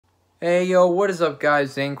Hey yo, what is up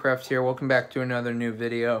guys, Zanecraft here, welcome back to another new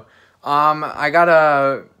video. I got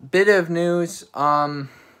a bit of news. I've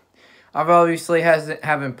obviously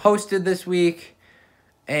haven't posted this week,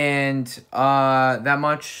 and that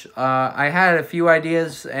much. I had a few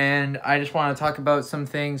ideas, and I just want to talk about some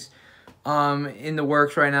things in the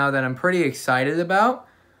works right now that I'm pretty excited about.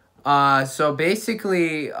 So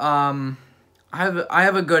basically, I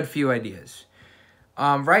have a good few ideas.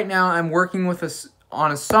 Right now I'm working on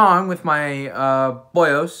a song with my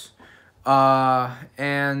boyos,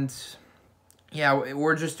 and yeah,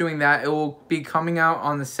 we're just doing that. It will be coming out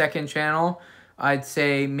on the second channel. I'd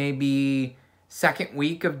say maybe second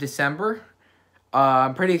week of December.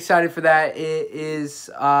 I'm pretty excited for that. It is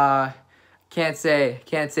can't say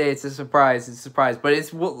it's a surprise. It's a surprise, but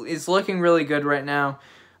it's looking really good right now.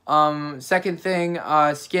 Second thing,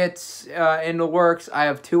 skits in the works. I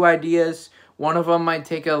have 2 ideas. One of them might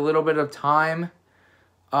take a little bit of time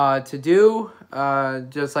to do,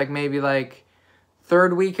 just like maybe like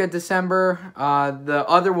third week of December. The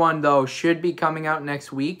other one though should be coming out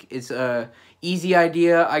next week. It's a easy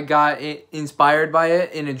idea. I got inspired by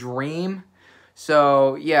it in a dream.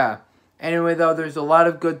 So yeah. Anyway though, there's a lot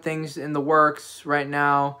of good things in the works right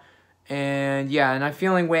now. And yeah, and I'm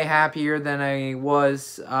feeling way happier than I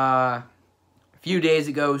was a few days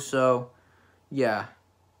ago. So yeah.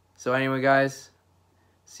 So anyway, guys,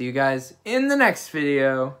 see you guys in the next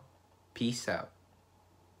video. Peace out.